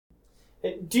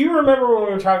Do you remember when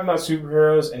we were talking about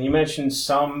superheroes and you mentioned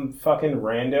some fucking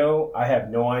rando? I have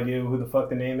no idea who the fuck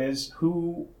the name is.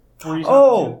 Who were you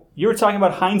talking to? You were talking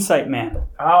about Hindsight Man.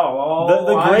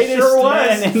 The greatest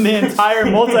man in the entire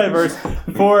multiverse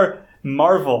for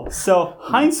Marvel. So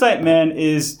Hindsight Man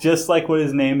is just like what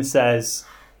his name says.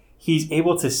 He's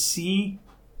able to see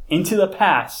into the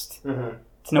past to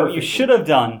know what you should have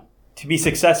done to be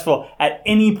successful at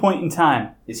any point in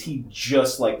time. Is he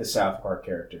just like the South Park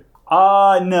character?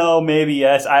 No, maybe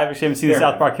yes. I actually haven't seen the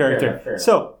South Park character. Fair.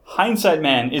 So, Hindsight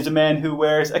Man is a man who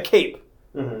wears a cape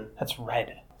that's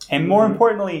red. And more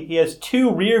importantly, he has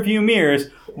 2 rear view mirrors,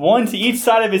 one to each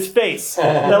side of his face,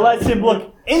 that lets him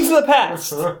look into the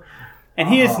past. And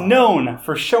he is known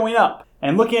for showing up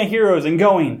and looking at heroes and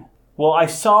going, well, I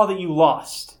saw that you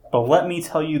lost, but let me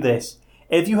tell you this.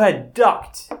 If you had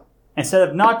ducked, instead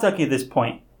of not ducking at this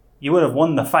point, you would have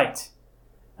won the fight.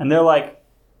 And they're like,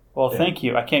 well, thank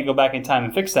you. I can't go back in time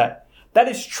and fix that. That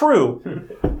is true.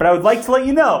 But I would like to let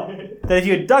you know that if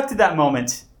you had ducked at that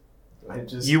moment,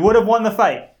 you would have won the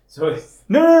fight.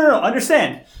 No.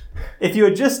 Understand. If you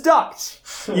had just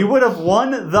ducked, you would have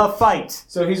won the fight.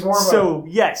 So he's more of So,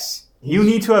 yes, you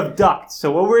need to have ducked.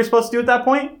 So what were we supposed to do at that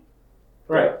point?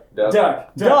 Right. Duck.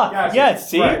 Gotcha. Yes,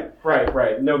 see?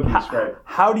 Right. No geese, right.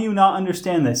 How do you not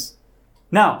understand this?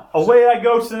 Now, away I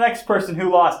go to the next person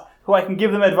who lost, who I can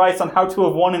give them advice on how to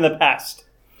have won in the past.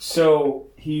 So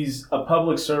he's a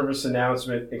public service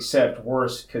announcement, except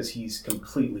worse because he's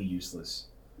completely useless.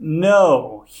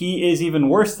 No, he is even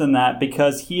worse than that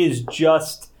because he is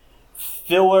just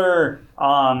filler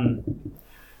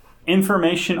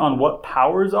information on what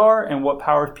powers are and what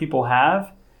powers people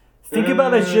have. Think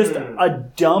about it as just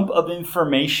a dump of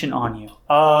information on you.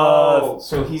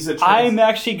 So he's a... I'm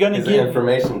actually going to give... an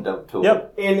information dump tool.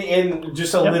 Yep. In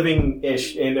just a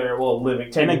living-ish...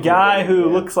 living... And a guy who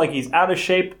looks like he's out of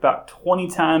shape about 20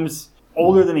 times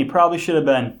older than he probably should have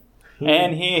been.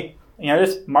 And he,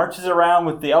 just marches around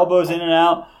with the elbows in and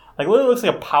out. Like, literally looks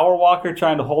like a power walker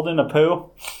trying to hold in a poo.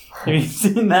 Have you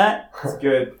seen that? It's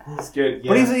good.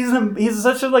 Yeah. But he's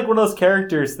such one of those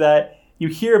characters that... you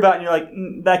hear about and you're like,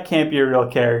 that can't be a real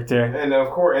character. And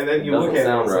of course, and then you look at it.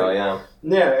 Sound real,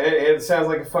 Yeah, it sounds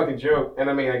like a fucking joke. And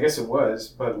I mean, I guess it was,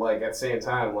 but like at the same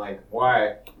time, like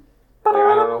why? Like,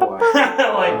 I don't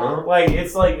know why.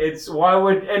 It's why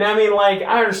would? And I mean, like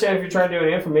I understand if you're trying to do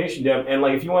an information dump, and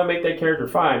like if you want to make that character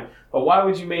fine, but why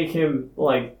would you make him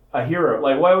like a hero?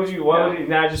 Like why would he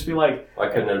not just be like? Why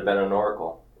couldn't it have been an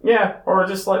oracle? Yeah, or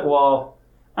just like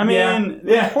I mean,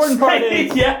 the important part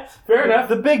is... yeah, fair enough.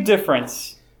 The big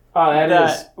difference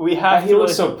we have he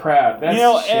looks so proud.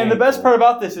 That's and the best part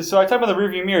about this is, so I talk about the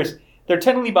rearview mirrors, they're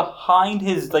technically behind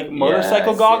his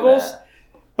motorcycle goggles,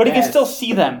 but he can still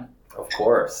see them. Of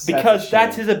course. Because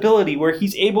that's his ability, where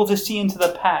he's able to see into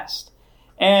the past.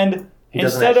 And he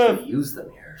instead doesn't use the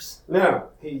mirrors. No.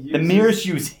 The mirrors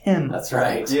use him. That's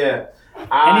right. Yeah.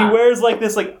 And he wears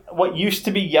what used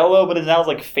to be yellow, but is now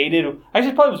faded.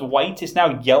 Actually, it probably was white. It's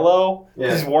now yellow.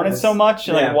 Yeah, he's worn it so much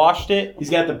and washed it. He's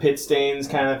got the pit stains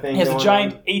kind of thing. He has a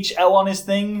giant HL on his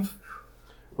thing.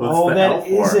 That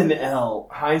is an L.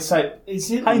 Hindsight.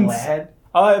 Is it Lad?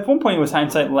 At one point he was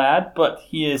Hindsight Lad, but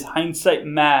he is Hindsight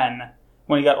Man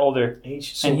when he got older.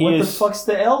 So and what the fuck's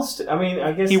the L? I mean,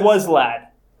 I guess he was Lad.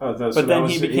 Oh, but then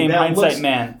he became Hindsight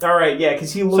Man. All right, yeah,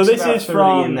 because he looks about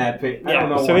 30 in that pic. I don't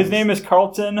know so his name is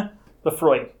Carlton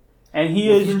Lefroy. And he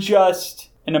is just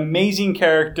an amazing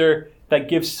character that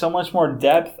gives so much more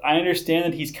depth. I understand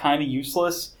that he's kind of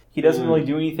useless. He doesn't really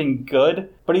do anything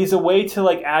good. But he's a way to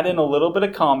add in a little bit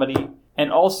of comedy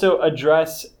and also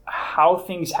address how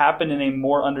things happen in a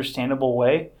more understandable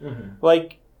way.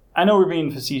 I know we're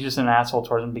being facetious and an asshole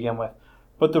towards him to begin with.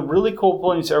 But the really cool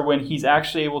points are when he's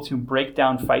actually able to break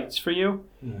down fights for you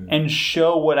and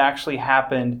show what actually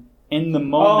happened in the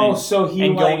moment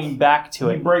and going back to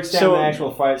it. He breaks down the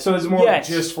actual fight. So it's more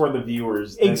just for the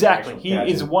viewers. Exactly. He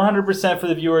is 100% for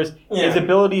the viewers. Yeah. His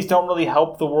abilities don't really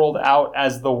help the world out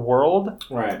as the world.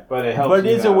 Right, but it helps. But it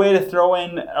is a way to throw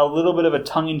in a little bit of a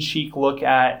tongue-in-cheek look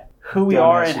at who we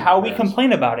are and how we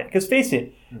complain about it. Because face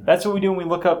it, that's what we do when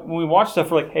we watch stuff.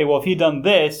 We're like, hey, well, if he'd done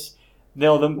this... that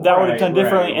would have done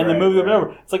differently, and the movie would be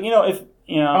over. It's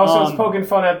so it's poking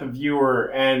fun at the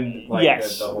viewer and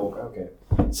the whole. Okay.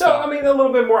 So I mean, a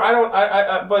little bit more.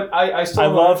 I still. I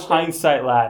love Hindsight Lad.